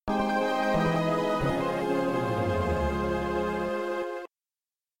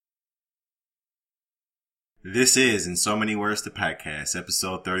This is In So Many Words, the podcast,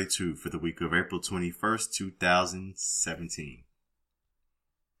 episode 32 for the week of April 21st, 2017.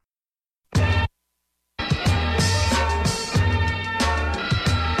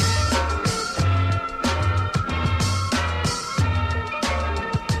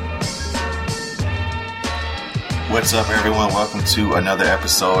 What's up, everyone? Welcome to another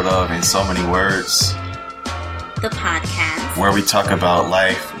episode of In So Many Words, the podcast, where we talk about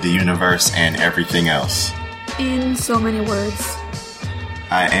life, the universe, and everything else. In so many words.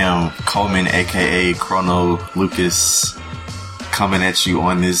 I am Coleman, aka Chrono Lucas, coming at you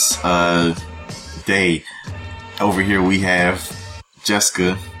on this day. Over here we have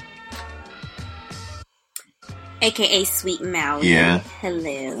Jessica, aka Sweet Maui. Yeah.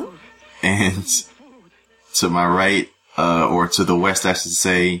 Hello. And to my right, or to the west, I should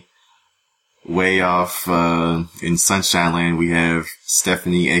say, way off in Sunshine Land, we have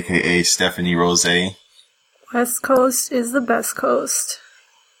Stephanie, aka Stephanie Rose. West Coast is the best coast.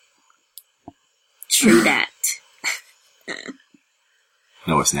 True that.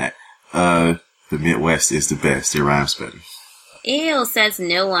 No, it's not. The Midwest is the best. It rhymes better. Ew, says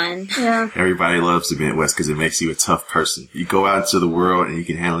no one. Yeah. Everybody loves the Midwest because it makes you a tough person. You go out into the world and you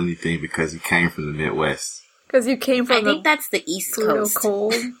can handle anything because you came from the Midwest. Because you came from I think that's the East Coast.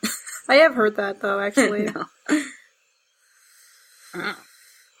 Cold. I have heard that, though, actually. No.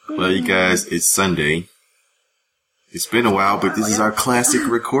 Well, you guys, it's Sunday. It's been a while, but this is our classic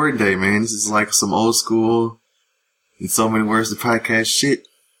recording day, man. This is like some old school, In So Many Words, the podcast shit.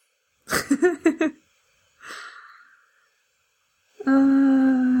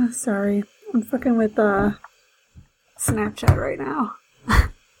 Sorry. I'm fucking with Snapchat right now.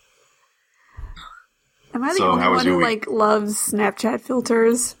 Am I the only one who, loves Snapchat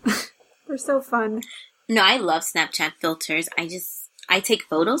filters? They're so fun. No, I love Snapchat filters. I take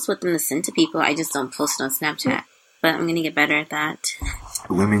photos with them to send to people. I just don't post it on Snapchat. But I'm gonna get better at that.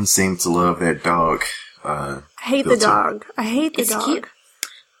 Women seem to love that dog. I hate the dog. I hate the dog. Cute.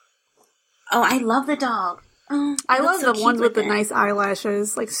 Oh, I love the dog. Oh, I love the ones with the nice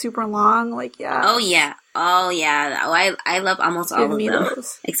eyelashes, like super long. Like, yeah. Oh yeah. Oh, I love almost all of them,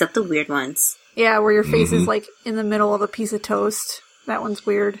 those. Except the weird ones. Yeah, where your face is like in the middle of a piece of toast. That one's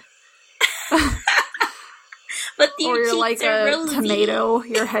weird. But or you're like a rosy. Tomato.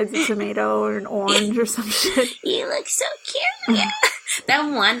 Your head's a tomato or an orange or some shit. You look so cute. Yeah. That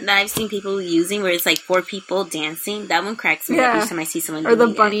one that I've seen people using where it's like 4 people dancing, that one cracks me up each time I see someone doing it. Or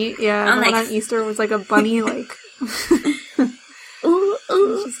the bunny, yeah. The one on Easter was like a bunny, like... ooh.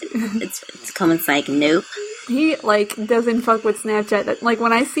 It's Coleman's like, nope. He, doesn't fuck with Snapchat.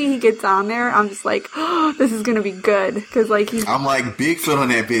 When I see he gets on there, I'm just like, oh, this is gonna be good. Because, I'm like Bigfoot on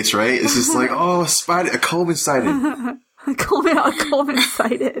that bitch, right? It's just like, oh, spotted, a Coleman sighted. Coleman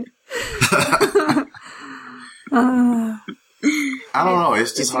sighted. I don't know.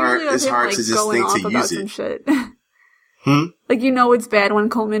 It's just hard. It's hard to just think to use it. Shit. It's bad when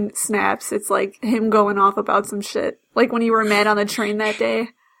Coleman snaps. It's like him going off about some shit. Like when you were mad on the train that day.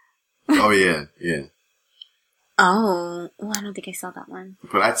 Oh, yeah. Oh, I don't think I saw that one.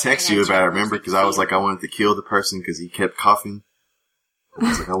 But I texted you about it, remember? Because I was like, I wanted to kill the person because he kept coughing. I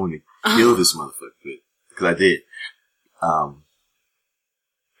was like, I want to kill this motherfucker. Because I did.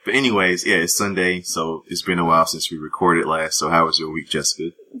 But anyways, yeah, it's Sunday, so it's been a while since we recorded last. So how was your week,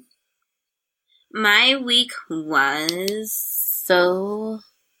 Jessica? My week was so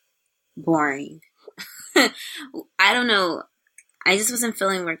boring. I don't know. I just wasn't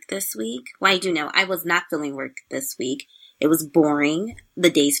feeling work this week. Well, I do know. I was not feeling work this week. It was boring. The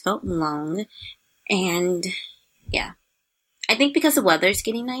days felt long. And, yeah. I think because the weather's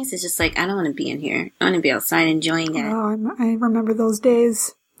getting nice, it's just like, I don't want to be in here. I want to be outside enjoying it. Oh, I remember those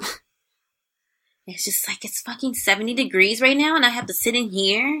days. It's just like, it's fucking 70 degrees right now, and I have to sit in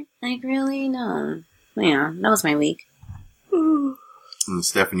here? Like, really? No. Yeah, that was my week. And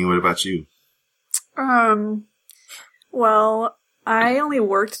Stephanie, what about you? Well, I only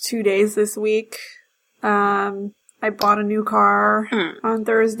worked 2 days this week. I bought a new car on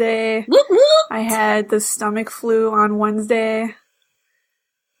Thursday. Whoop, whoop. I had the stomach flu on Wednesday.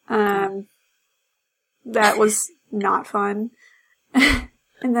 That was not fun.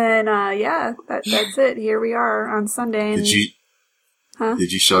 And then, that's it. Here we are on Sunday. And,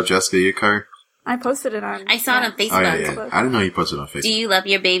 Did you show Jessica your car? I posted it on... I saw it on Facebook. Oh, yeah. I didn't know you posted it on Facebook. Do you love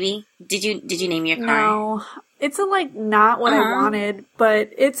your baby? Did you name your car? No. It's not what I wanted, but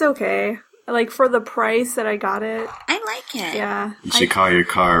it's okay. For the price that I got it. I like it. Yeah. You should call your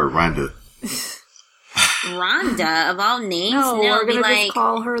car Rhonda. Rhonda, of all names? No, we're going to just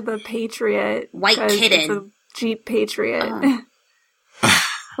call her the Patriot. White Kitten. It's a Jeep Patriot. Oh.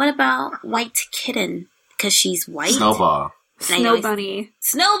 What about White Kitten? because she's white. Snowball. Snow Bunny.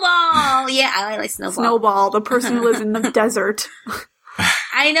 Snowball! Yeah, I like Snowball. Snowball, the person who lives in the desert.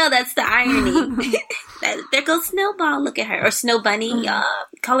 I know, that's the irony. There goes Snowball, look at her. Or Snow Bunny,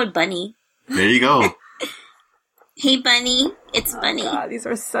 call her Bunny. There you go. Hey, Bunny. It's Bunny. God, these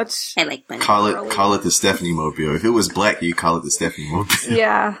are such... I like Bunny. Call it the Stephanie Mobile. If it was black, you call it the Stephanie Mobile.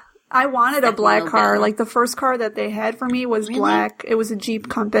 Yeah. I wanted a black Mobile. car. Like, the first car that they had for me was black. It was a Jeep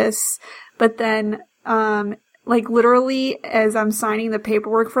Compass. But then, like, literally, as I'm signing the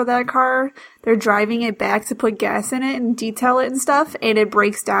paperwork for that car, they're driving it back to put gas in it and detail it and stuff, and it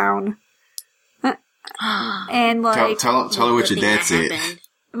breaks down. And, like... Tell her what your dad said.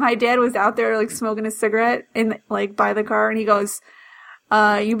 My dad was out there, like, smoking a cigarette and, like, by the car, and he goes,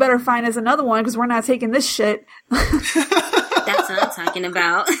 you better find us another one, because we're not taking this shit. That's what I'm talking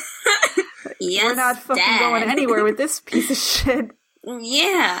about. Yes, we're not fucking Dad. going anywhere with this piece of shit.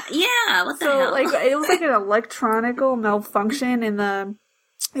 Yeah, what the So, hell? like, it was like an electronical malfunction, and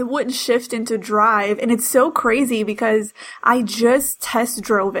it wouldn't shift into drive, and it's so crazy because I just test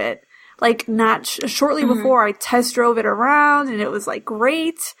drove it. Like, not shortly before, I test drove it around, and it was, like,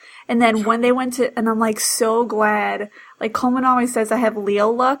 great. And then when they went to, and I'm, like, so glad. Like, Coleman always says I have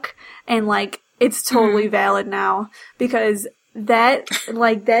Leo luck, and, like, it's totally valid now. Because that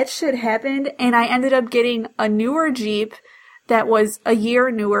shit happened, and I ended up getting a newer Jeep that was a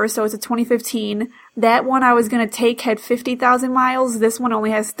year newer, so it's a 2015. That one I was gonna take had 50,000 miles. This one only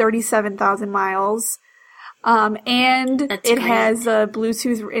has 37,000 miles. And That's it great. has a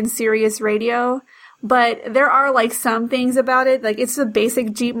Bluetooth and Sirius radio. But there are, like, some things about it. Like, it's a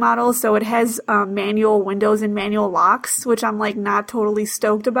basic Jeep model, so it has manual windows and manual locks, which I'm, like, not totally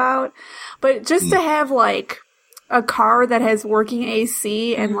stoked about. But just to have, like, a car that has working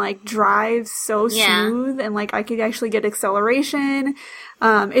AC and, like, drives so smooth, and, like, I could actually get acceleration.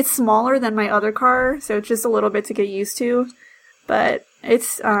 It's smaller than my other car, so it's just a little bit to get used to. But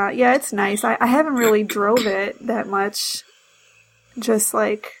it's, it's nice. I haven't really drove it that much. Just,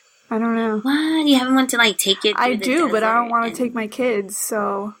 like, I don't know. What? You haven't wanted to, like, take it I through the do, but I don't desert want and- to take my kids,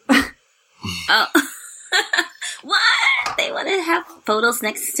 so... Oh. What? They want to have photos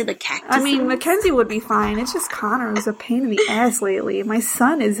next to the cactus? I mean, Mackenzie would be fine. It's just Connor who's a pain in the ass lately. My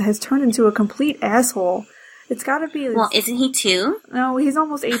son has turned into a complete asshole. It's gotta be... Well, isn't he 2? No, he's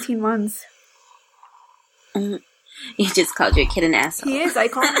almost 18 months. You just called your kid an asshole. He is. I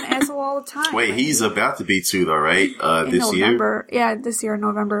call him an asshole all the time. Wait, he's about to be 2 though, right? in This year? November. Yeah, this year in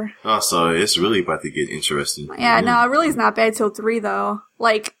November. Oh, so it's really about to get interesting. Yeah, no, it really is not bad till 3, though.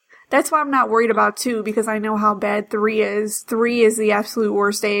 Like, that's why I'm not worried about 2, because I know how bad 3 is. 3 is the absolute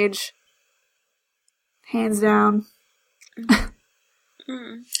worst age. Hands down.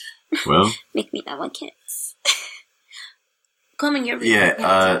 Well, Make me not want kids. Coleman, your week.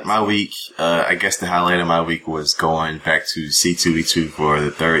 my week, I guess the highlight of my week was going back to C2E2 for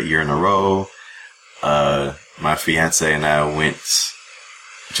the 3rd year in a row. My fiance and I went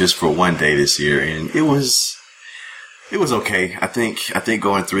just for one day this year, and it was okay. I think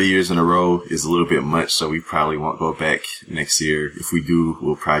going 3 years in a row is a little bit much, so we probably won't go back next year. If we do,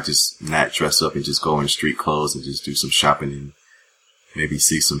 we'll probably just not dress up and just go in street clothes and just do some shopping and maybe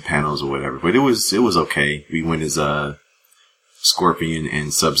see some panels or whatever. But it was okay. We went as Scorpion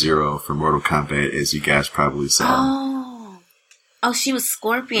and Sub-Zero from Mortal Kombat, as you guys probably saw. Oh, she was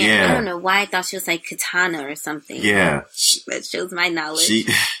Scorpion. Yeah. I don't know why I thought she was like Katana or something. Yeah. That shows my knowledge.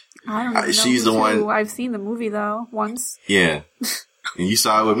 I don't even know she's the who. one. I've seen the movie, though, once. Yeah. And you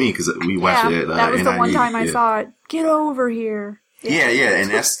saw it with me, because we watched it at that was the one NIE. time I saw it. Get over here. Yeah,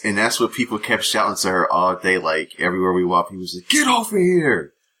 and that's what people kept shouting to her all day, like, everywhere we walked, people was like, get over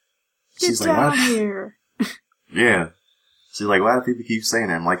here! Get She's down like, what? here. Yeah. She's like, why do people keep saying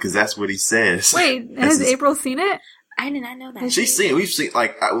that? I'm like, because that's what he says. Wait, has April seen it? I did not know that. We've seen,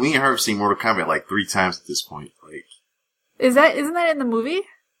 like, we and her have seen Mortal Kombat like 3 times at this point. Like, Isn't that in the movie?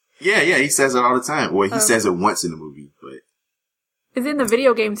 yeah, he says it all the time. Well, he says it once in the movie, but. It's in the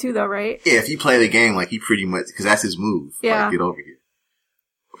video game too, though, right? Yeah, if you play the game, like, he pretty much, because that's his move. Yeah. Like, get over here.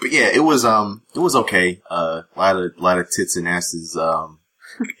 But yeah, it was okay. A lot of tits and asses.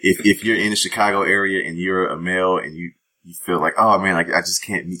 If you're in the Chicago area and you're a male and you feel like, oh man, like, I just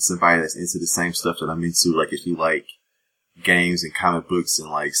can't meet somebody that's into the same stuff that I'm into. Like, if you like games and comic books and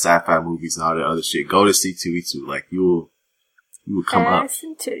like sci-fi movies and all that other shit, go to C2E2. Like, you will come up. Ass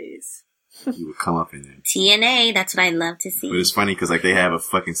and titties. You would come up in there. TNA, that's what I love to see. But it's funny because like they have a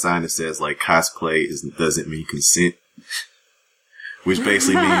fucking sign that says like cosplay doesn't mean consent. Which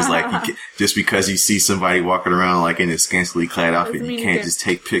basically means like just because you see somebody walking around like in a scantily clad outfit, Doesn't you mean can't you just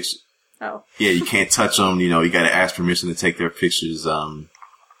take pictures. Oh. Yeah, you can't touch them. You know, you got to ask permission to take their pictures. And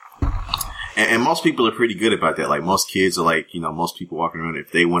And most people are pretty good about that. Like, most kids are like, most people walking around,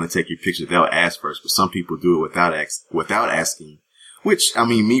 if they want to take your picture, they'll ask first. But some people do it without asking. Which, I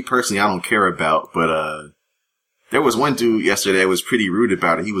mean, me personally, I don't care about. But, there was one dude yesterday that was pretty rude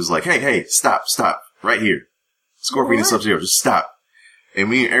about it. He was like, hey, stop, right here. Scorpion is up here, just stop. And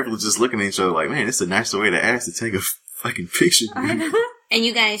me and April just looking at each other like, man, this is a nicer way to ask to take a fucking picture. And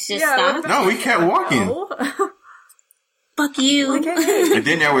you guys just stopped? No, we kept walking. Fuck you. And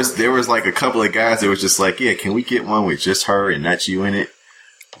then there was like a couple of guys that was just like, yeah, can we get one with just her and not you in it?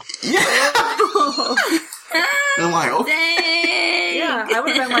 Yeah. I'm like, okay. Dang. Yeah, I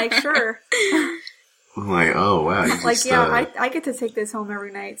would have been like, sure. I'm like, oh wow. Like, just, yeah, I get to take this home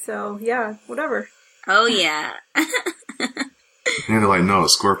every night, so yeah, whatever. Oh, yeah. And they're like, no,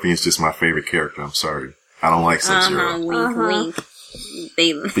 Scorpion's just my favorite character. I'm sorry. I don't like Sub-Zero. Wink,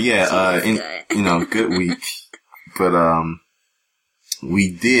 wink. But yeah, good week. But,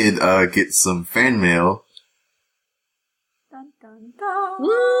 we did, get some fan mail. Dun, dun, dun.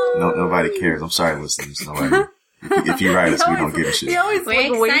 Woo! No, nobody cares. I'm sorry, listeners. Nobody. If you write us, we don't give a shit. He always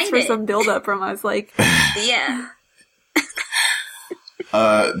We're waits for excited. some build up from us, like. Yeah.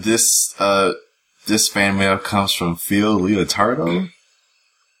 This fan mail comes from Phil Leotardo.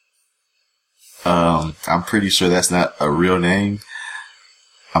 I'm pretty sure that's not a real name.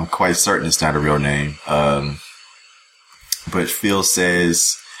 I'm quite certain it's not a real name. But Phil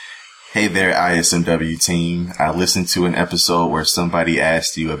says, hey there, ISMW team. I listened to an episode where somebody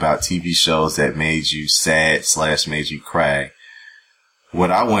asked you about TV shows that made you sad / made you cry. What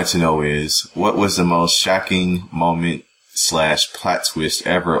I want to know is, what was the most shocking moment / plot twist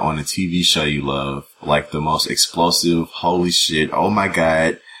ever on a TV show you love? Like the most explosive, holy shit, oh my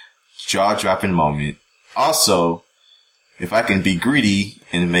god, jaw-dropping moment. Also, if I can be greedy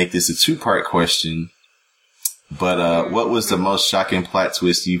and make this a 2-part question, but what was the most shocking plot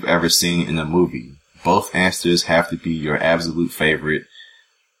twist you've ever seen in a movie? Both answers have to be your absolute favorite.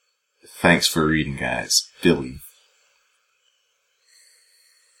 Thanks for reading, guys. Philly.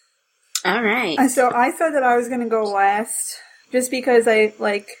 All right. So I said that I was going to go last, just because I've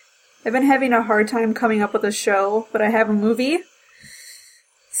been having a hard time coming up with a show, but I have a movie.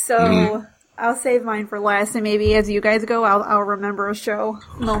 So I'll save mine for last, and maybe as you guys go, I'll remember a show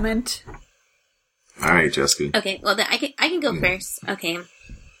moment. All right, Jessica. Okay, well, then I can go first. Okay.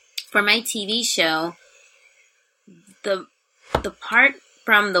 For my TV show, the part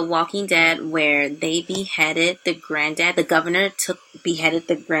from The Walking Dead where they beheaded the granddad, the governor beheaded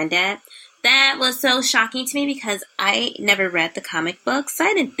the granddad, that was so shocking to me because I never read the comic books, so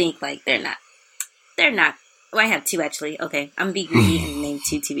I didn't think, like, they're not, well, I have 2 actually, okay, I'm gonna be greedy and name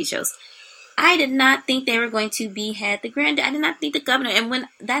 2 TV shows. I did not think they were going to behead the granddad, I did not think the governor, and when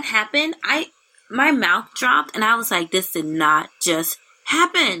that happened, my mouth dropped, and I was like, this did not just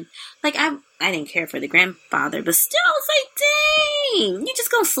happen. Like, I didn't care for the grandfather, but still, I was like, dang, you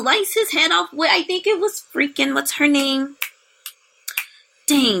just gonna slice his head off with, I think it was freaking, what's her name?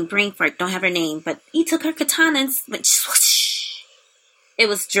 Dang, brain fart, don't have her name, but he took her katana and went swoosh. It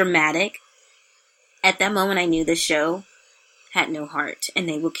was dramatic. At that moment, I knew the show had no heart, and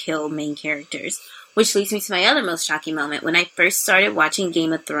they would kill main characters. Which leads me to my other most shocking moment. When I first started watching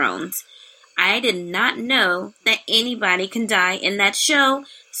Game of Thrones, I did not know that anybody can die in that show.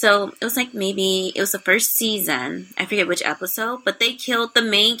 So it was like maybe it was the first season. I forget which episode, but they killed the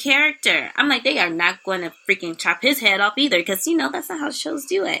main character. I'm like, they are not going to freaking chop his head off either, because, that's not how shows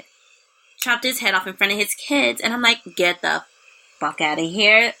do it. Chopped his head off in front of his kids, and I'm like, get the fuck out of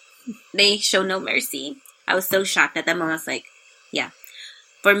here. They show no mercy. I was so shocked at that moment. I was like, yeah.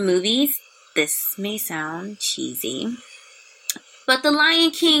 For movies, this may sound cheesy, but The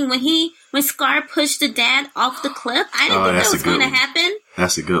Lion King, when Scar pushed the dad off the cliff, I didn't think that was going to happen.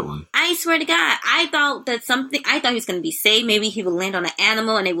 That's a good one. I swear to God, I thought he was going to be saved. Maybe he would land on an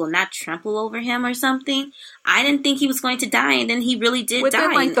animal and they will not trample over him or something. I didn't think he was going to die, and then he really did die.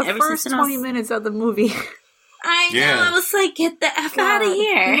 Within, like, the first 20 minutes of the movie. I know, I was like, get the F out of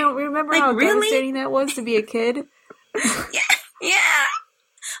here. Remember like, how really? devastating that was to be a kid? Yeah.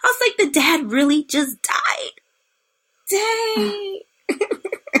 I was like, the dad really just died. Dang.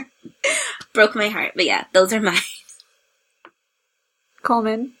 Broke my heart. But yeah, those are mine.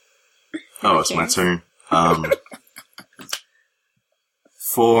 Coleman. Oh, it's my turn.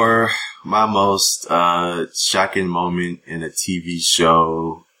 For my most shocking moment in a TV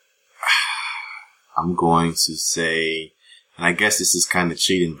show, I'm going to say, and I guess this is kind of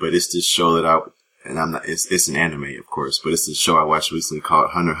cheating, but it's this show that it's an anime, of course, but it's the show I watched recently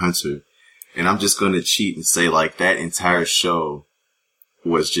called Hunter x Hunter. And I'm just going to cheat and say, like, that entire show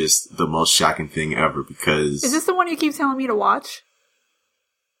was just the most shocking thing ever, because... Is this the one you keep telling me to watch?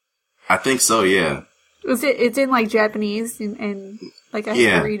 I think so, yeah. It's in like Japanese and like I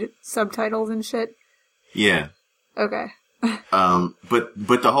have to read subtitles and shit. Yeah. Okay. But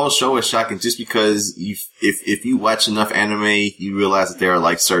the whole show is shocking just because if you watch enough anime, you realize that there are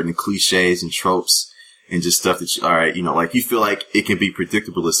like certain cliches and tropes and just stuff that alright, you know, like you feel like it can be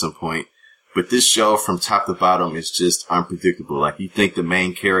predictable at some point. But this show from top to bottom is just unpredictable. Like you think the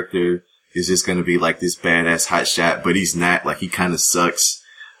main character is just gonna be like this badass hotshot, but he's not. Like he kinda sucks.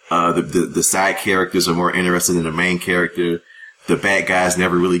 The side characters are more interested in the main character. The bad guys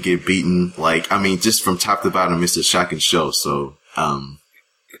never really get beaten. Like, I mean, just from top to bottom, it's a shocking show. So,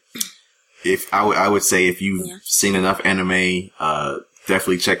 if I would say if you've seen enough anime,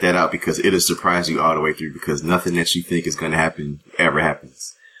 definitely check that out because it'll surprise you all the way through because nothing that you think is going to happen ever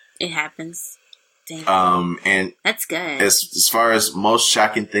happens. It happens. Dang. And that's good. As far as most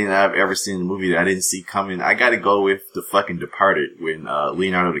shocking thing that I've ever seen in a movie that I didn't see coming, I gotta go with The fucking Departed when,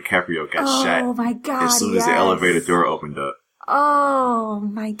 Leonardo DiCaprio got shot. Oh my god. As soon as the elevator door opened up. Oh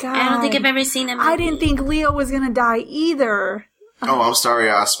my god. I don't think I've ever seen that movie. I didn't think Leo was gonna die either. Oh, I'm sorry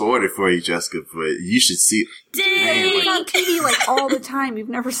I spoiled it for you, Jessica, but you should see it. Dang! It's on TV like all the time. You've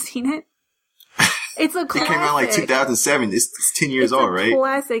never seen it? It's a classic. It came out like 2007. It's 10 years old, right?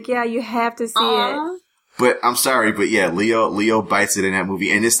 Classic. Yeah, you have to see it. But I'm sorry, but yeah, Leo bites it in that movie.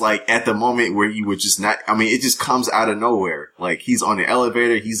 And it's like at the moment where you would just not, I mean, it just comes out of nowhere. Like he's on the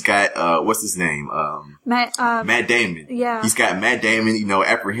elevator. He's got, what's his name? Matt Damon. Yeah. He's got Matt Damon, you know,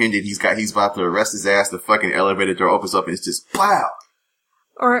 apprehended. He's about to arrest his ass. The fucking elevator door opens up and it's just plow.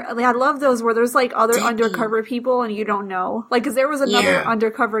 Or I love those where there's like other undercover people and you don't know. Like, cause there was another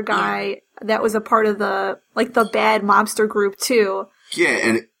undercover guy that was a part of the bad mobster group too. Yeah,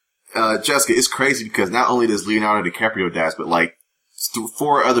 and Jessica, it's crazy because not only does Leonardo DiCaprio die, but like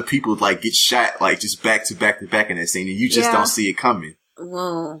 4 other people like get shot like just back to back to back in that scene, and you just don't see it coming.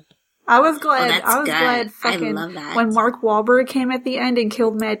 Whoa! I was glad. I was glad. Fucking, I love that. When Mark Wahlberg came at the end and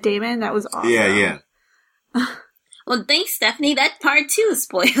killed Matt Damon. That was awesome. Yeah. Well, thanks, Stephanie. That part too is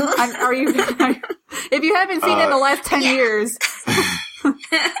spoiled. Are you? If you haven't seen it in the last 10 years.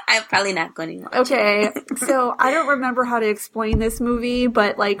 I'm probably not going to watch Okay, so I don't remember how to explain this movie,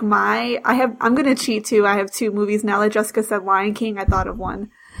 but like I'm gonna cheat too. I have 2 movies now that Jessica said Lion King. I thought of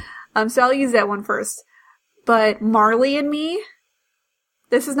one. So I'll use that one first. But Marley and Me,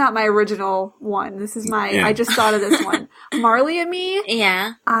 this is not my original one. This is I just thought of this one. Marley and Me,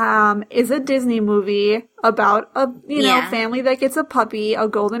 is a Disney movie about a, family that gets a puppy, a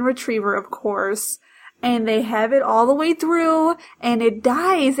golden retriever, of course. And they have it all the way through, and it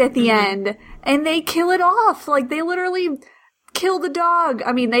dies at the end. And they kill it off. Like, they literally kill the dog.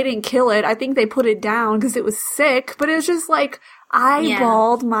 I mean, they didn't kill it. I think they put it down because it was sick. But it was just like, I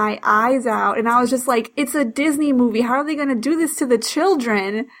bawled my eyes out. And I was just like, it's a Disney movie. How are they going to do this to the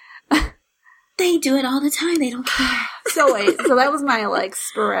children? They do it all the time. They don't care. So that was my, like,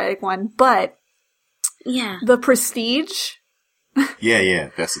 sporadic one. But, The Prestige.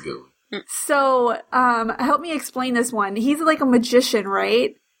 Yeah, that's a good one. So, help me explain this one. He's like a magician,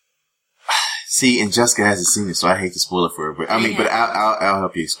 right? See, and Jessica hasn't seen it, so I hate to spoil it for her. But I'll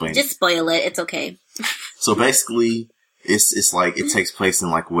help you explain. Just spoil it. It's okay. So basically, it's like it takes place in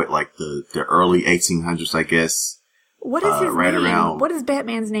the early 1800s, I guess. What is his right name? Around, what is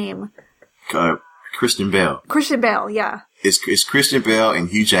Batman's name? Christian Bale. Christian Bale, yeah. It's Christian Bale and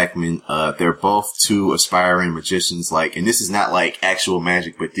Hugh Jackman. They're both 2 aspiring magicians, and this is not like actual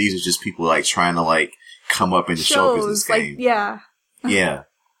magic, but these are just people like trying to like come up in the show business game. Yeah.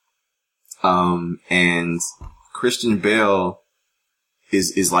 And Christian Bale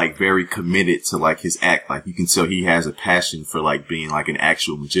is like very committed to like his act. Like you can tell he has a passion for like being like an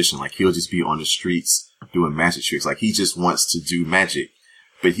actual magician. Like he'll just be on the streets doing magic tricks. Like he just wants to do magic.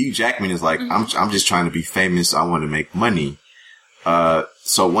 But Hugh Jackman is like, I'm just trying to be famous. I want to make money.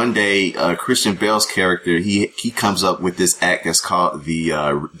 So one day, Christian Bale's character, he comes up with this act that's called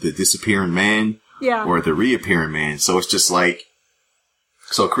the disappearing man. Yeah. Or the reappearing man. So it's just like,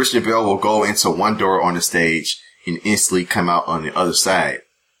 so Christian Bale will go into one door on the stage and instantly come out on the other side.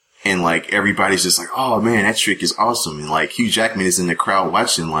 And like, everybody's just like, oh man, that trick is awesome. And like, Hugh Jackman is in the crowd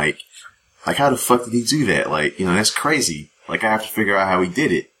watching like how the fuck did he do that? Like, that's crazy. Like, I have to figure out how he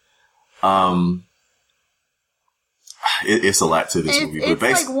did it. It's a lot to this movie. It's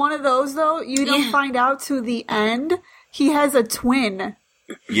like one of those, though, you don't find out to the end. He has a twin.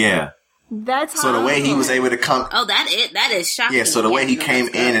 Yeah. That's so the way he was able to come. Oh, that is shocking. Yeah, so the way he came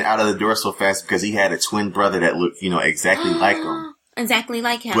in and out of the door so fast because he had a twin brother that looked, exactly like him. Exactly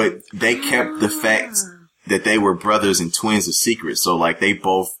like him. But they kept the fact that they were brothers and twins a secret. So, like, they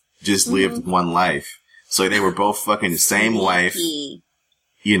both just lived one life. So they were both fucking the same wife.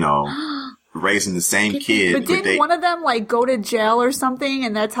 you know, raising the same kid. But didn't one of them like go to jail or something,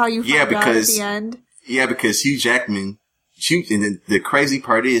 and that's how you found out at the end? Yeah, because Hugh Jackman. And the crazy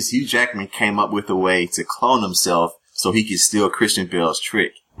part is Hugh Jackman came up with a way to clone himself so he could steal Christian Bale's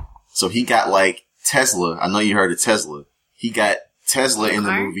trick. So he got like Tesla. I know you heard of Tesla. He got Tesla in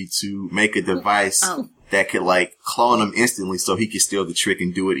the movie to make a device that could like clone him instantly so he could steal the trick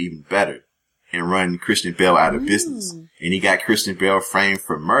and do it even better and run Christian Bale out of business. And he got Christian Bale framed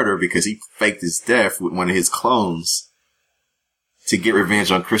for murder because he faked his death with one of his clones to get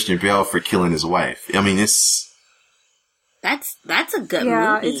revenge on Christian Bale for killing his wife. I mean, That's a good movie.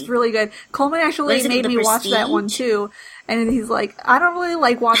 Yeah, it's really good. Coleman actually made me watch that one too, and he's like, I don't really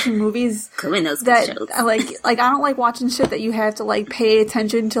like watching movies that like I don't like watching shit that you have to like pay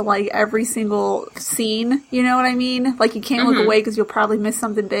attention to like every single scene. You know what I mean? Like you can't look away because you'll probably miss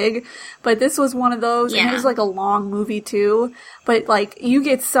something big. But this was one of those, and it was like a long movie too. But like you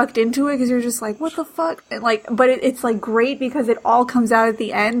get sucked into it because you're just like, what the fuck? And, like, but it's like great because it all comes out at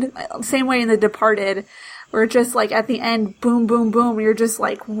the end. Same way in The Departed. Where just like at the end, boom, boom, boom, you're just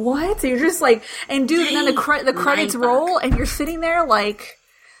like, what? You're just like, and dude, and then the credits roll, and you're sitting there like,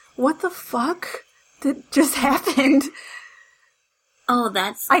 what the fuck did just happened? Oh,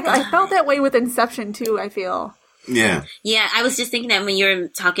 that's. I felt that way with Inception too. I feel. Yeah. Yeah, I was just thinking that when you were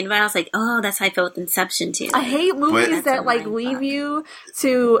talking about it, I was like, oh, that's how I felt with Inception too. I hate movies that like leave you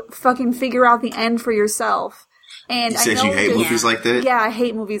to fucking figure out the end for yourself. And you said you hate movies like that? Yeah, I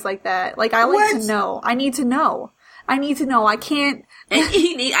hate movies like that. Like, I like to know. I need to know. I can't.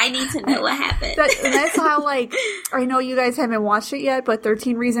 I need to know what happened. That's how, like, I know you guys haven't watched it yet, but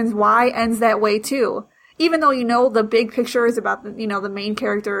 13 Reasons Why ends that way, too. Even though, you know, the big picture is about, the main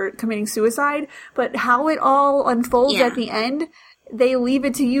character committing suicide, but how it all unfolds at the end, they leave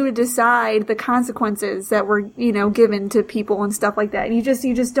it to you to decide the consequences that were, given to people and stuff like that. And you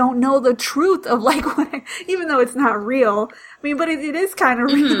just don't know the truth of like even though it's not real. I mean, but it is kind of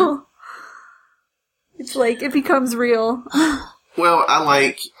real. It's like, it becomes real. Well, I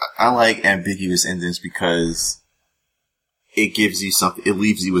like ambiguous endings because it gives you something, it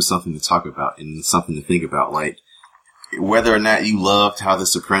leaves you with something to talk about and something to think about. Like, whether or not you loved how The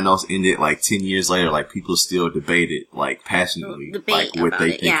Sopranos ended, like 10 years later, like people still debate it, like passionately, like what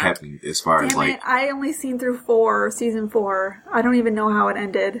they think happened as far as like. I only seen through season 4. I don't even know how it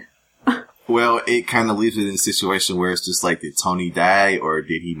ended. Well, it kind of leaves it in a situation where it's just like, did Tony die or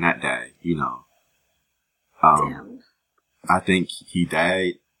did he not die? Damn. I think he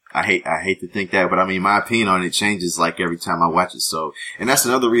died. I hate to think that, but I mean, my opinion on it changes like every time I watch it. So, and that's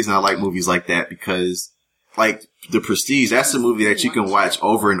another reason I like movies like that because. Like, The Prestige, that's a movie that you can watch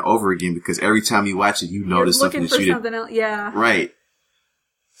over and over again because every time you watch it, you notice something that you didn't. Something else. Yeah. Right.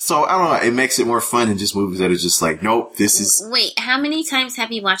 So, I don't know, it makes it more fun than just movies that are just like, nope, this is... Wait, how many times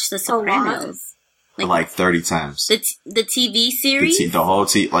have you watched The Sopranos? Like 30 times. The TV series? The whole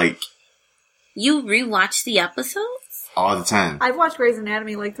like... You rewatch the episodes? All the time. I've watched Grey's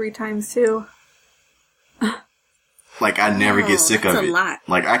Anatomy like 3 times too. Like, I never get sick of it. That's a lot.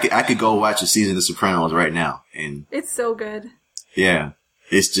 Like, I could go watch a season of Sopranos right now, and... It's so good. Yeah.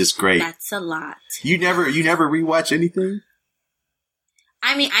 It's just great. That's a lot. You never rewatch anything?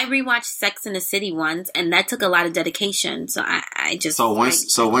 I mean, I rewatched Sex and the City once, and that took a lot of dedication, so I just... So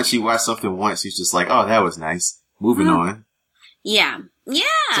once you watch something once, you're just like, oh, that was nice. Moving on. Yeah. Yeah.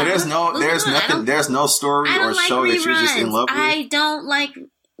 So there's no story or show that you're just in love with? I don't like...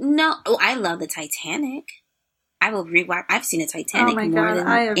 No. Oh, I love the Titanic. I will rewatch. I've seen the Titanic more than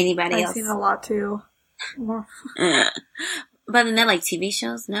anybody else. I've seen a lot too. More. But then like TV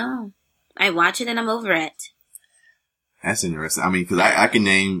shows, no. I watch it and I'm over it. That's interesting. I mean, because I can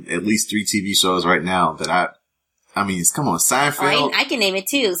name at least 3 TV shows right now that I mean, come on, Seinfeld. I can name it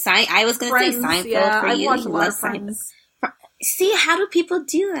too. I was going to say Seinfeld for you. I've watched a lot of Friends. See, how do people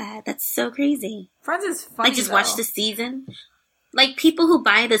do that? That's so crazy. Friends is funny. Like just watch the season. Like, people who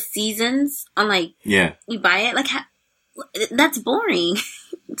buy the seasons on, like, you buy it, like, that's boring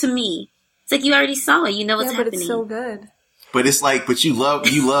to me. It's like you already saw it. You know what's happening. But it's so good. But it's like, but you love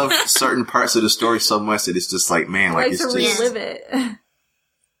certain parts of the story so much that it's just like, man, like, it's just... relive it.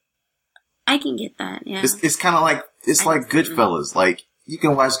 I can get that, yeah. It's kind of like, it's like Goodfellas. Like, you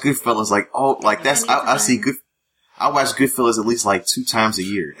can watch Goodfellas, like, oh, like, that's, I watch Goodfellas at least, like, 2 times a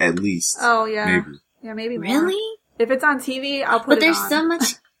year, at least. Oh, yeah. Maybe. Yeah, maybe more. Really? If it's on TV, I'll put it on. But there's so much...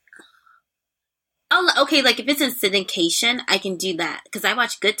 Oh, okay, like if it's in syndication, I can do that. Because I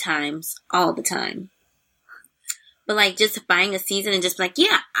watch Good Times all the time. But like just buying a season and just like,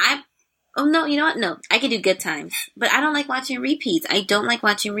 yeah, Oh, no, you know what? No, I can do Good Times. But I don't like watching repeats. I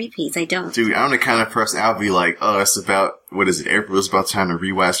don't. Dude, I'm the kind of person, I'll be like, oh, it's about, what is it, April is about time to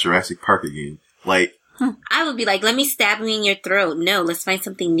rewatch Jurassic Park again. Like, I would be like, let me stab me in your throat. No, let's find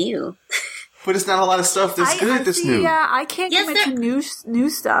something new. but it's not a lot of stuff that's good that's new. Yeah, I can't commit to new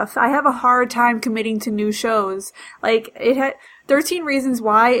stuff. I have a hard time committing to new shows. Like, 13 Reasons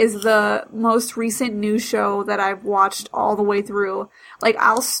Why is the most recent new show that I've watched all the way through. Like,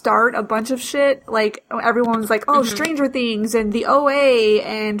 I'll start a bunch of shit, like, everyone's like, oh, Stranger Things, and the OA,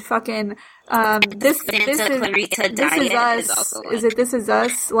 and fucking, This Is Us. Is it This Is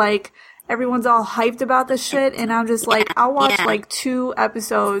Us? Like, everyone's all hyped about this shit, and I'm just like, I'll watch, like, 2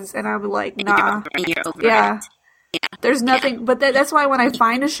 episodes, and I'll be like, nah. Yeah. There's nothing, but that's why when I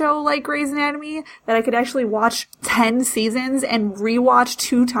find a show like Grey's Anatomy that I could actually watch 10 seasons and rewatch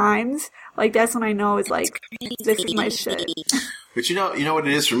 2 times, like, that's when I know it's like, this is my shit. But you know what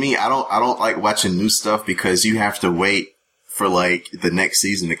it is for me? I don't like watching new stuff because you have to wait for like the next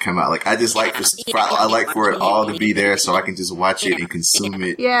season to come out. Like, I just like I like for it all to be there so I can just watch it and consume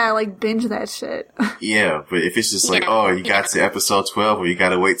it. Yeah, like binge that shit. Yeah, but if it's just like, oh, you got to episode 12 or you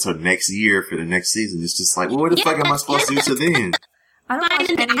gotta wait till next year for the next season, it's just like, well, what the fuck am I supposed to do till then? I don't watch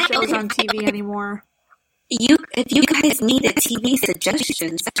any shows on TV anymore. If you guys needed TV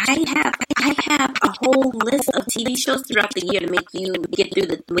suggestions, I have a whole list of TV shows throughout the year to make you get through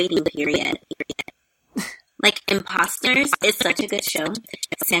the waiting period. Like, Imposters is such a good show.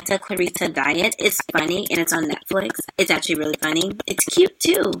 Santa Clarita Diet is funny, and it's on Netflix. It's actually really funny. It's cute,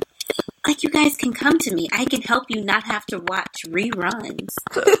 too. Like, you guys can come to me. I can help you not have to watch reruns.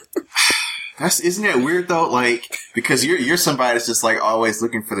 Isn't that weird, though? Like, because you're somebody that's just, like, always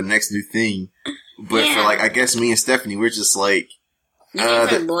looking for the next new thing. But for, like, I guess me and Stephanie, we're just, like... You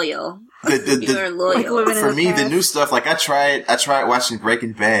guys are loyal. You are loyal. Like, for me, the new stuff, like, I tried watching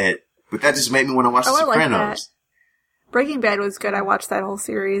Breaking Bad. But that just made me want to watch The Sopranos. Like that. Breaking Bad was good. I watched that whole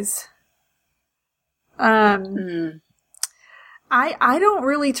series. I don't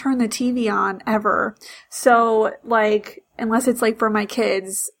really turn the TV on ever. So, like, unless it's like for my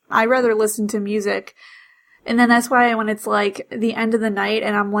kids, I rather listen to music. And then that's why when it's like the end of the night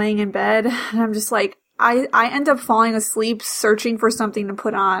and I'm laying in bed and I'm just like, I end up falling asleep searching for something to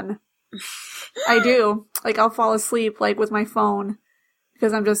put on. I do. Like, I'll fall asleep like with my phone.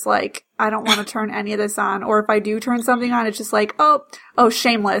 Because I'm just like, I don't want to turn any of this on. Or if I do turn something on, it's just like, oh,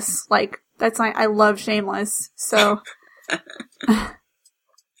 Shameless. Like, I love Shameless. So.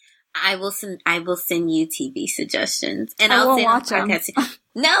 I will send you TV suggestions. And I I'll won't watch them.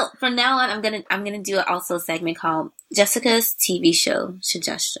 No, from now on, I'm gonna do also a segment called Jessica's TV show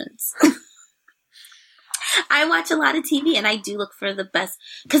suggestions. I watch a lot of TV and I do look for the best.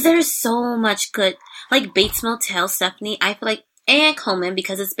 Because there's so much good, like Bates Motel, Stephanie, I feel like, and Coleman,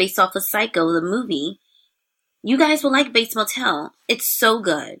 because it's based off of Psycho, the movie. You guys will like Bates Motel. It's so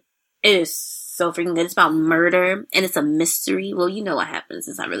good. It is so freaking good. It's about murder, and it's a mystery. Well, you know what happens.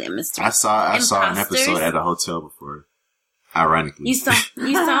 It's not really a mystery. I saw an episode at a hotel before. Ironically. You saw,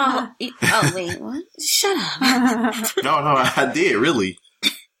 oh wait, what? Shut up. No, I did, really.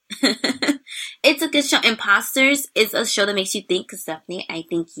 It's a good show. Imposters is a show that makes you think, because Stephanie, I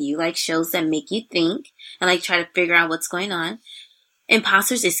think you like shows that make you think and like try to figure out what's going on.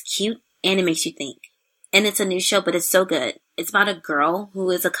 Imposters is cute and it makes you think. And it's a new show, but it's so good. It's about a girl who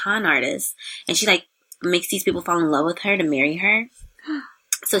is a con artist and she like makes these people fall in love with her to marry her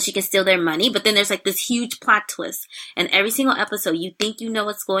so she can steal their money. But then there's like this huge plot twist. And every single episode you think you know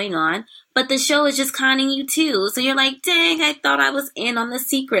what's going on, but the show is just conning you too. So you're like, dang, I thought I was in on the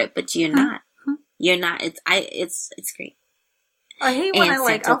secret, but you're not. You're not. It's great. I hate when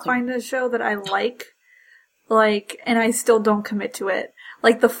I'll find a show that I like, and I still don't commit to it.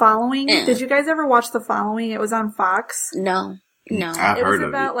 Like The Following. Did you guys ever watch The Following? It was on Fox. No. I've it was heard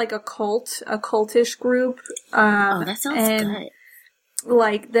about of it. like a cultish group. That sounds good.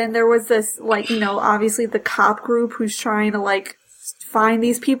 Like, then there was this, like, you know, obviously the cop group who's trying to like find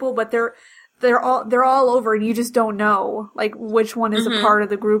these people, but they're all over, and you just don't know like which one is a part of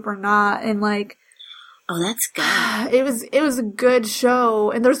the group or not, and like. Oh, that's good. It was a good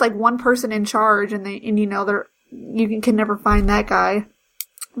show, and there's like one person in charge, and you know you can never find that guy.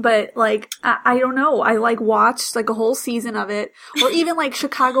 But like I don't know, I like watched like a whole season of it, or even like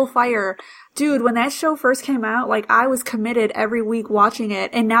Chicago Fire, dude. When that show first came out, like I was committed every week watching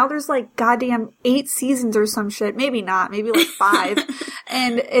it, and now there's like goddamn 8 seasons or some shit. Maybe not, maybe like 5,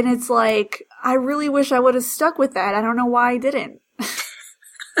 and it's like I really wish I would have stuck with that. I don't know why I didn't.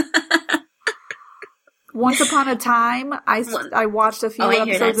 Once Upon a Time, I watched a few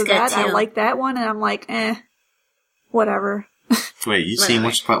episodes of that. I like that one, and I'm like, whatever. Wait, you seen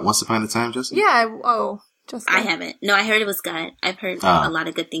Once Upon a Time, Justin? Yeah. Jessica. I haven't. No, I heard it was good. I've heard a lot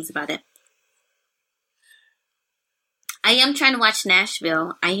of good things about it. I am trying to watch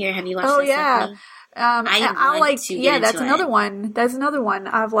Nashville. I hear. Have you watched? Oh that, yeah. Stephanie? I like, yeah, that's another one. That's another one.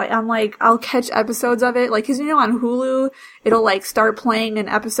 I'll catch episodes of it, like, cause on Hulu, it'll like start playing an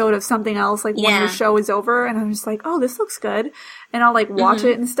episode of something else, like when the show is over, and I'm just like, oh, this looks good, and I'll like watch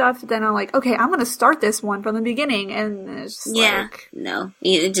it and stuff. Then I'm like, okay, I'm gonna start this one from the beginning, and it's just like, no,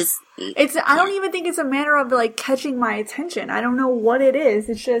 I don't even think it's a matter of like catching my attention. I don't know what it is.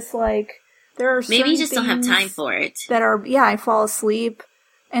 It's just like there are maybe you just don't have time for it. That are I fall asleep,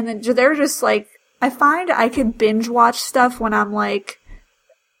 and then they're just like. I find I can binge watch stuff when I'm like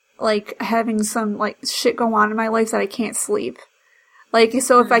having some like shit go on in my life that I can't sleep. Like,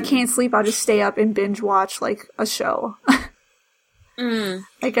 so if I can't sleep, I'll just stay up and binge watch like a show.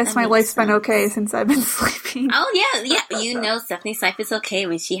 I guess my life's been okay since I've been sleeping. Oh yeah. Stephanie's life is okay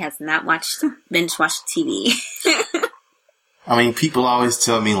when she has not binge watched TV. I mean, people always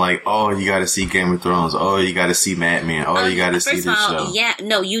tell me, like, oh, you gotta see Game of Thrones. Oh, you gotta see Mad Men. Oh, you gotta see this show. Yeah,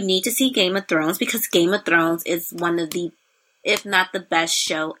 no, you need to see Game of Thrones because Game of Thrones is one of the, if not the best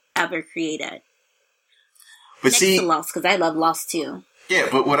show ever created. But Next to Lost, because I love Lost too. Yeah,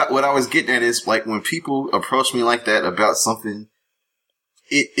 but what I was getting at is, like, when people approach me like that about something,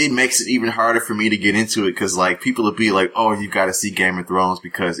 it makes it even harder for me to get into it because, like, people will be like, oh, you gotta see Game of Thrones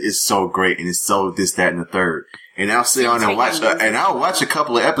because it's so great and it's so this, that, and the third. And I'll sit on and watch, and I'll watch a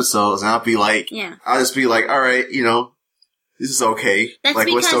couple of episodes, and I'll be like, I'll just be like, all right, this is okay. That's like,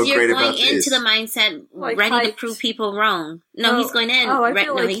 because what's so you're great going about into this? the mindset like, ready to prove people wrong. No, he's going in. I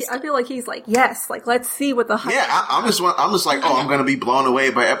feel like he's like, yes, like let's see what the hype. Yeah, I'm just like, oh, I'm gonna be blown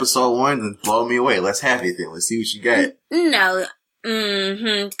away by episode 1, then blow me away. Let's have it then. Let's see what you got. No.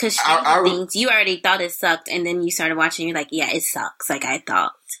 Because things you already thought it sucked, and then you started watching. You're like, yeah, it sucks. Like I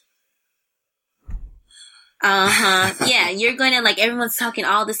thought. Yeah, you're going to, like, everyone's talking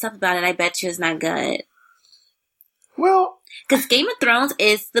all this stuff about it. I bet you it's not good. Well, because Game of Thrones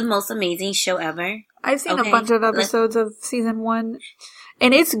is the most amazing show ever. I've seen a bunch of episodes of season 1,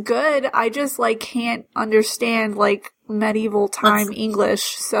 and it's good. I just, like, can't understand, like, medieval time English,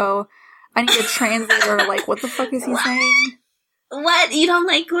 so I need a translator. Like, what the fuck is he saying? What? You don't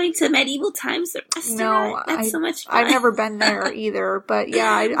like going to medieval times? No, that's so much fun. I've never been there either. But yeah,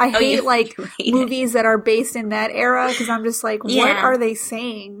 I hate movies that are based in that era because I'm just like, what are they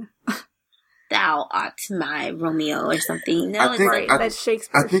saying? Thou art my Romeo or something. No, that's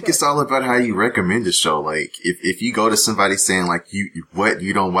Shakespeare. I think it's all about how you recommend a show. Like, if you go to somebody saying like, you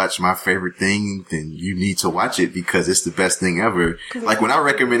don't watch my favorite thing, then you need to watch it because it's the best thing ever. Like when I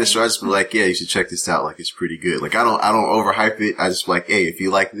recommend a show, I just be like, yeah, you should check this out. Like it's pretty good. Like I don't overhype it. I just be like, hey, if you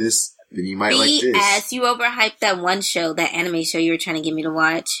like this, then you might like this. As you overhyped that one show, that anime show you were trying to get me to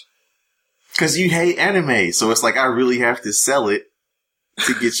watch. Cause you hate anime. So it's like, I really have to sell it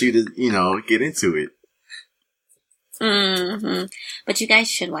to get you to, get into it. But you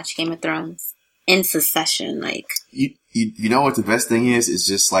guys should watch Game of Thrones in succession, like. You know what the best thing is? It's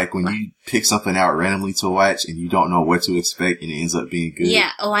just like when you pick something out randomly to watch and you don't know what to expect and it ends up being good.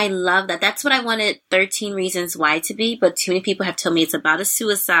 Yeah. Oh, I love that. That's what I wanted 13 Reasons Why to be, but too many people have told me it's about a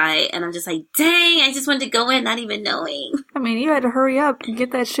suicide and I'm just like, dang, I just wanted to go in not even knowing. I mean, you had to hurry up and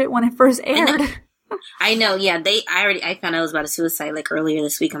get that shit when it first aired. I know, yeah. I found out it was about a suicide like earlier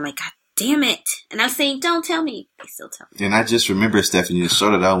this week. I'm like, God damn it. And I was saying, don't tell me. They still tell me. And I just remember, Stephanie, the show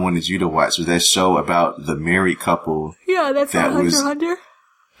that I wanted you to watch was that show about the married couple. Yeah, that's that Hunter x Hunter?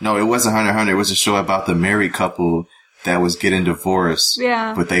 No, it wasn't Hunter x Hunter. It was a show about the married couple that was getting divorced.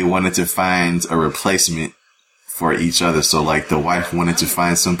 Yeah. But they wanted to find a replacement for each other. So, like, the wife wanted to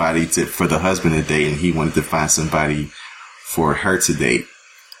find somebody for the husband to date, and he wanted to find somebody for her to date.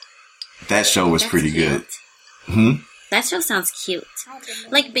 That show was pretty good. That show sounds cute.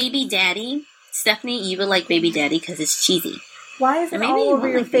 Like Baby Daddy. Stephanie, you would like Baby Daddy because it's cheesy. Why is it all over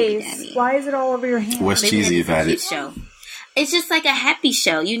your face? Why is it all over your hand? What's cheesy about it? Show. It's just like a happy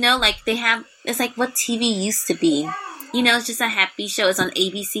show. Like it's like what TV used to be. It's just a happy show. It's on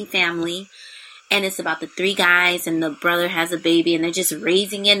ABC Family. And it's about the 3 guys and the brother has a baby and they're just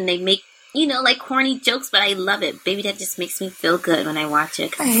raising it and they make like corny jokes, but I love it. Baby Dad just makes me feel good when I watch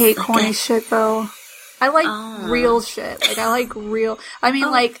it. I hate corny shit, though. I like real shit. Like, I like real... I mean,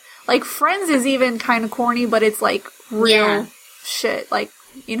 like Friends is even kind of corny, but it's, like, real shit. Like,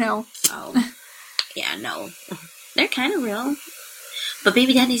 Oh. Yeah, no. They're kind of real. But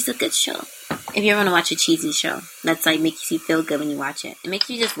Baby Daddy's a good show. If you ever want to watch a cheesy show, that's, like, makes you feel good when you watch it. It makes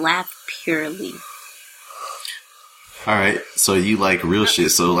you just laugh purely. All right, so you like real shit.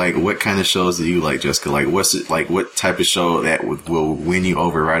 So, like, what kind of shows do you like, Jessica? Like, what's it like? What type of show that will win you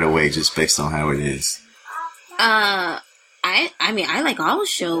over right away, just based on how it is? I mean, I like all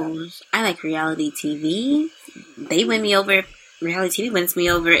shows. I like reality TV. They win me over. Reality TV wins me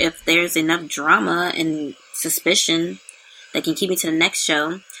over if there's enough drama and suspicion that can keep me to the next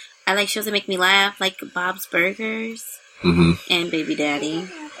show. I like shows that make me laugh, like Bob's Burgers and Baby Daddy.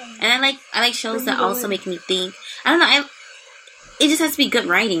 And I like shows that also make me think. I don't know. It just has to be good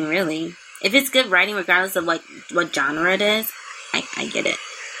writing, really. If it's good writing, regardless of like what genre it is, I get it.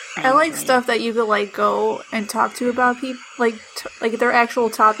 I like stuff that you could like go and talk to about people, like their actual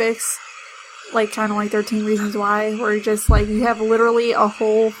topics, like kind of like 13 Reasons Why, where just like you have literally a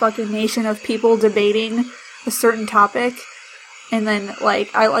whole fucking nation of people debating a certain topic, and then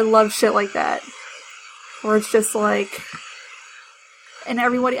like I love shit like that, where it's just like, and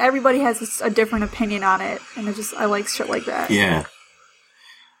everybody has a different opinion on it, and I like shit like that. Yeah.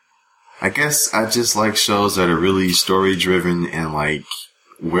 I guess I just like shows that are really story driven and like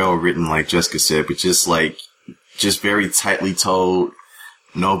well written, like Jessica said, but just very tightly told,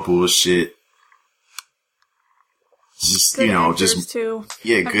 no bullshit. Just Good actors, just too.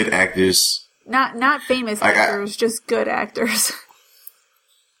 Yeah, good actors. Not famous actors, just good actors.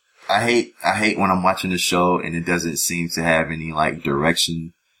 I hate when I'm watching a show and it doesn't seem to have any like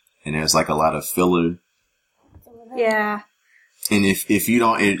direction, and there's like a lot of filler. Yeah. And if you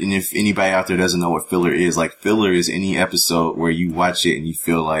don't, and if anybody out there doesn't know what filler is, like filler is any episode where you watch it and you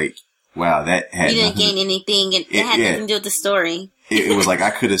feel like, wow, that had you didn't gain anything, and it had nothing to do with the story. It was like I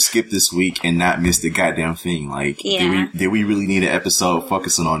could have skipped this week and not missed a goddamn thing. Like, did we really need an episode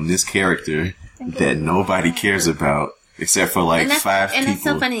focusing on this character that nobody cares about except for like 5 people? And it's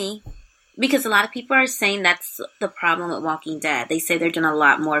so funny because a lot of people are saying that's the problem with Walking Dead. They say they're doing a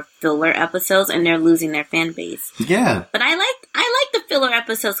lot more filler episodes and they're losing their fan base. Yeah, but I like the filler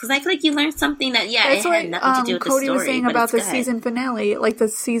episodes because I feel like you learn something that it had nothing to do with Cody the story. Was saying about the season finale, like the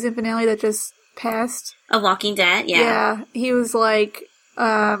season finale that just passed. Of Walking Dead, yeah. Yeah, he was like,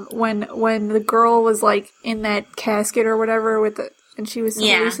 when the girl was like in that casket or whatever and she was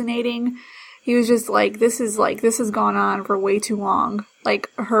hallucinating, he was just like, this has gone on for way too long. Like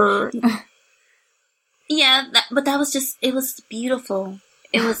her. Yeah, but that was it was beautiful.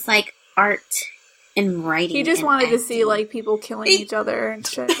 It was like art and writing. He just wanted to see like people killing each other and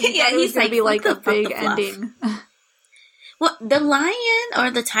shit. He's gonna be like a big ending. Well, the lion or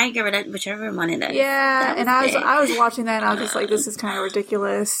the tiger, whichever one it is. Yeah, and I was watching that and I was just like, this is kind of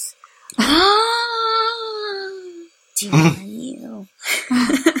ridiculous. You.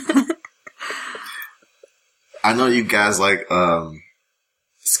 I know you guys like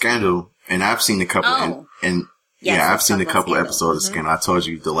Scandal, and I've seen a couple, I've seen a couple episodes of Scandal. I told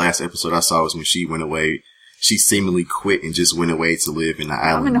you the last episode I saw was when she went away. She seemingly quit and just went away to live in the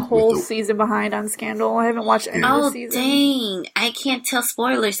island. I'm in a whole season behind on Scandal. I haven't watched any of the season. Oh, dang. I can't tell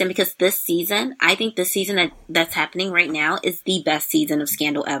spoilers then because this season, I think the season that's happening right now is the best season of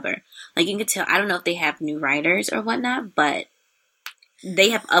Scandal ever. Like, you can tell, I don't know if they have new writers or whatnot, but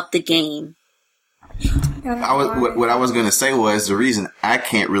they have upped the game. What I was going to say was the reason I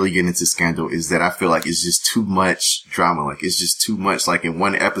can't really get into Scandal is that I feel like it's just too much drama. Like, it's just too much. Like, in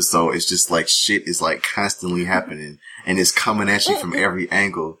one episode, it's just like shit is like constantly happening and it's coming at you from every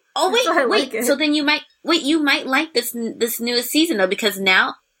angle. Oh, wait. So then you might like this newest season though, because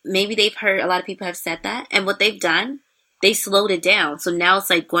now maybe they've heard a lot of people have said that, and what they've done, they slowed it down. So now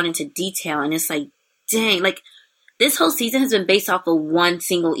it's like going into detail, and it's like, dang, like this whole season has been based off of one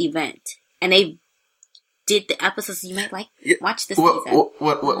single event, and they did the episodes. You might watch this season.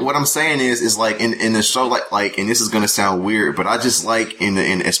 What I'm saying is like in the show, like, and this is gonna sound weird, but I just like in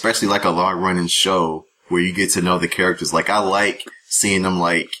especially like a long running show where you get to know the characters. Like, I like seeing them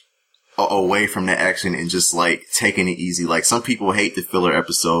like away from the action and just like taking it easy. Like, some people hate the filler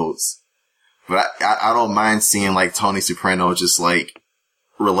episodes, but I don't mind seeing like Tony Soprano just like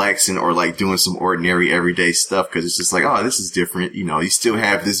relaxing or like doing some ordinary everyday stuff, because it's just like, oh, this is different. You know, you still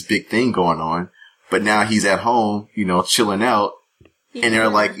have this big thing going on, but now he's at home, you know, chilling out, and there are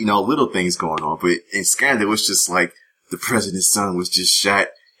like, you know, little things going on. But in Scandal, it was just like the president's son was just shot,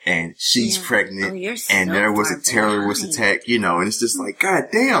 and she's pregnant, and there was a terrorist attack, you know, and it's just like, God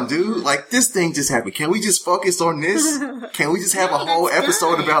damn, dude, like, this thing just happened. Can we just focus on this? Can we just have a whole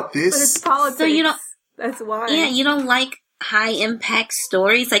episode about this? But it's politics. So you don't, that's why. Yeah, you don't like high impact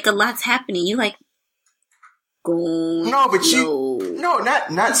stories? Like, a lot's happening. You like, not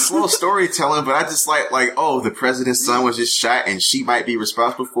slow storytelling, but I just like, oh, the president's son was just shot and she might be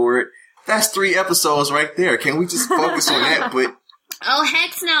responsible for it. That's 3 episodes right there. Can we just focus on that? But Oh,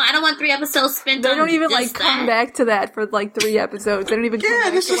 heck no. I don't want 3 episodes spent They on don't even just come that. back to that for 3 episodes. They don't even come Yeah, back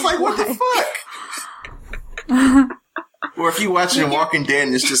and it's to just like, what the fuck? Or if you watching Walking Dead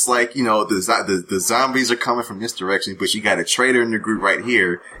and it's just like, the zombies are coming from this direction, but you got a traitor in the group right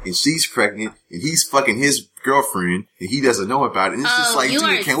here, and she's pregnant, and he's fucking his girlfriend, and he doesn't know about it. And it's just like,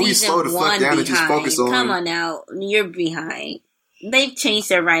 dude, can we slow the fuck down and just focus on... Come on now. You're behind. They've changed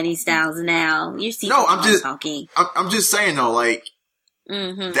their writing styles now. You're season talking. I'm just saying though, like,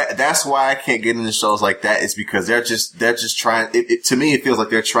 that's why I can't get into shows like that, is because they're just trying, to me it feels like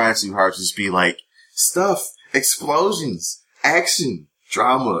they're trying too hard to just be like, stuff, explosions, action,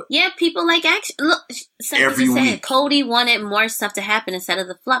 drama. Yeah, people like action. Look, Every just week. said Cody wanted more stuff to happen instead of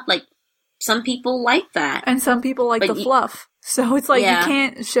the fluff. Like, some people like that. And some people like the fluff. So it's like, Yeah.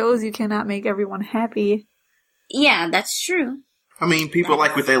 you cannot make everyone happy. Yeah, that's true. I mean, people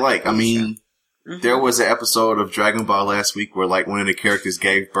like what they like. I mean, there was an episode of Dragon Ball last week where, like, one of the characters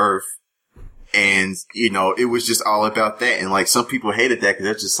gave birth, and, it was just all about that. And, like, some people hated that because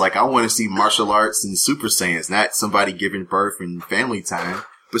they're just like, I want to see martial arts and Super Saiyans, not somebody giving birth and family time.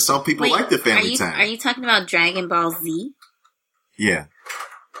 But some people like the family time. Are you talking about Dragon Ball Z? Yeah.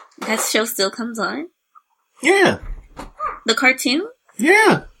 That show still comes on? Yeah. The cartoon?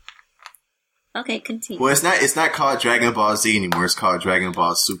 Yeah. Okay, continue. Well, it's not called Dragon Ball Z anymore. It's called Dragon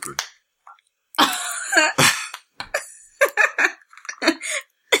Ball Super.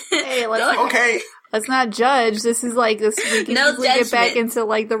 Hey, Okay. let's not judge. This is like this. We can No easily get back judgment. into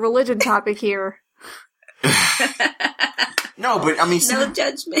like the religion topic here. No, but I mean, No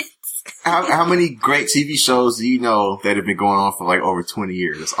judgments. how many great TV shows do you know that have been going on for like over 20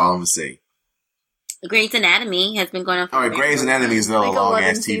 years? That's all I'm gonna say. Grey's Anatomy has been going on for All right, Grey's Anatomy is not a Like long 11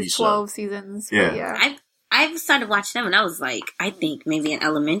 ass TV seasons, show. 12 seasons. but Yeah. yeah. I've started watching them when I was like, I think maybe in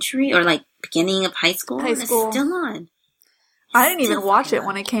elementary or like beginning of high school. High and school. It's still on. I didn't even Still watch it on.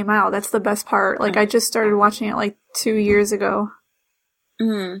 when it came out. That's the best part. Like, I just started watching it like 2 years ago.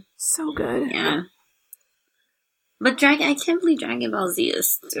 Mm, So good. yeah. But I can't believe Dragon Ball Z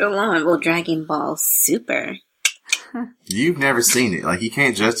is still on. Well, Dragon Ball Super. You've never seen it. Like, you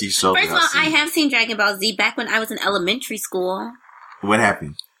can't judge these shows. First of all, without I seeing it. have seen Dragon Ball Z back when I was in elementary school. What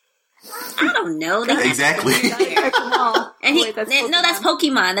happened? I don't know. They had Exactly. No, And he, Wait, that's no, that's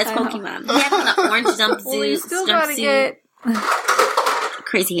Pokemon. That's I know. Pokemon. He had an orange Well, you jumpsuit. still gotta get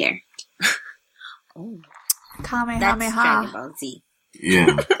Crazy hair. Oh, that's Dragon Kamehameha. Ball Z.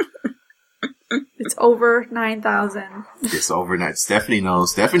 Yeah. It's over 9,000. It's overnight. Stephanie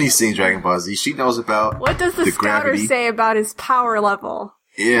knows. Stephanie's seen Dragon Ball Z. She knows about What does the scouter gravity. say about his power level?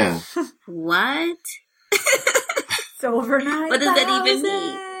 Yeah. What? It's over 9,000. What does that even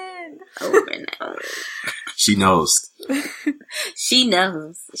mean? Over now. She knows. She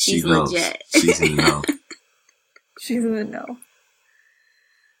knows. She's She knows. legit. She's in the know. She's in the know.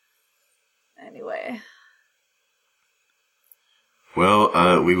 Anyway.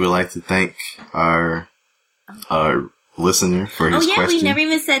 Well, we would like to thank our listener for his Oh yeah, question. we never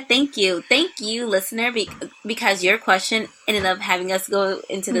even said thank you. Thank you, listener, because your question ended up having us go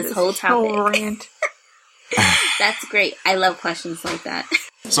into this whole topic. rant. That's great. I love questions like that.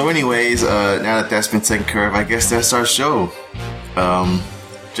 So anyways, now that that's been taken care of, I guess that's our show.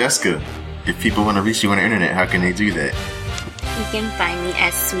 Jessica, if people want to reach you on the internet, how can they do that? You can find me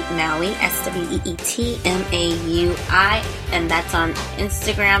as Sweet Maui, SweetMaui, and that's on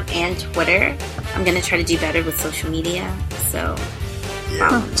Instagram and Twitter. I'm going to try to do better with social media, so...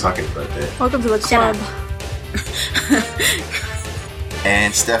 Yeah, we're talking about that. Welcome to the Shut club.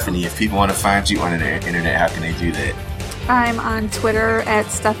 And Stephanie, if people want to find you on the internet, how can they do that? I'm on Twitter at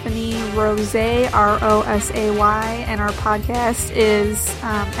Stephanie Rosay, ROSAY, and our podcast is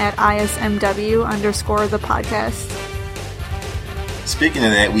at ISMW_the podcast. Speaking of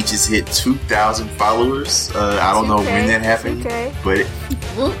that, we just hit 2,000 followers. I don't know when that happened, but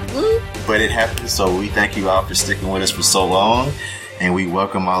Whoop, whoop. it happened. So we thank you all for sticking with us for so long, and we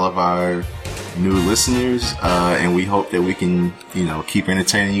welcome all of our new listeners. And we hope that we can, keep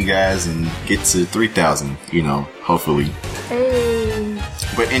entertaining you guys and get to 3,000. Hopefully. Hey.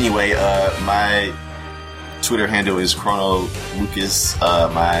 But anyway, my Twitter handle is Chrono Lucas.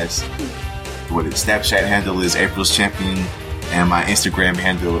 My Snapchat handle is April's Champion. And my Instagram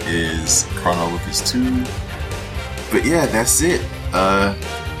handle is ChronoLucas2. But yeah, that's it.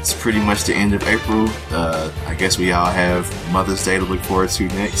 It's pretty much the end of April. I guess we all have Mother's Day to look forward to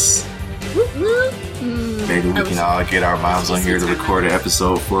next. Whoop, whoop. Maybe we can all get our moms on here to record an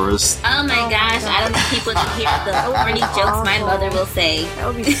episode for us. Oh my gosh, I don't think people can hear the corny jokes my mother will say. That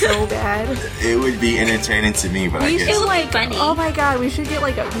would be so bad. It would be entertaining to me, but I We guess should like funny. Oh my god, we should get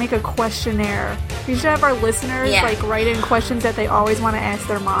make a questionnaire We should have our listeners Yeah. like write in questions that they always want to ask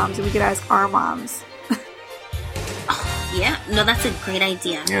their moms, and we could ask our moms. Yeah, no, that's a great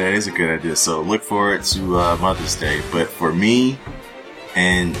idea. Yeah, that is a good idea. So look forward to Mother's Day. But for me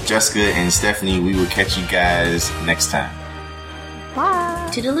and Jessica and Stephanie, we will catch you guys next time. Bye.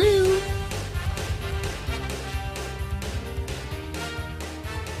 Toodaloo.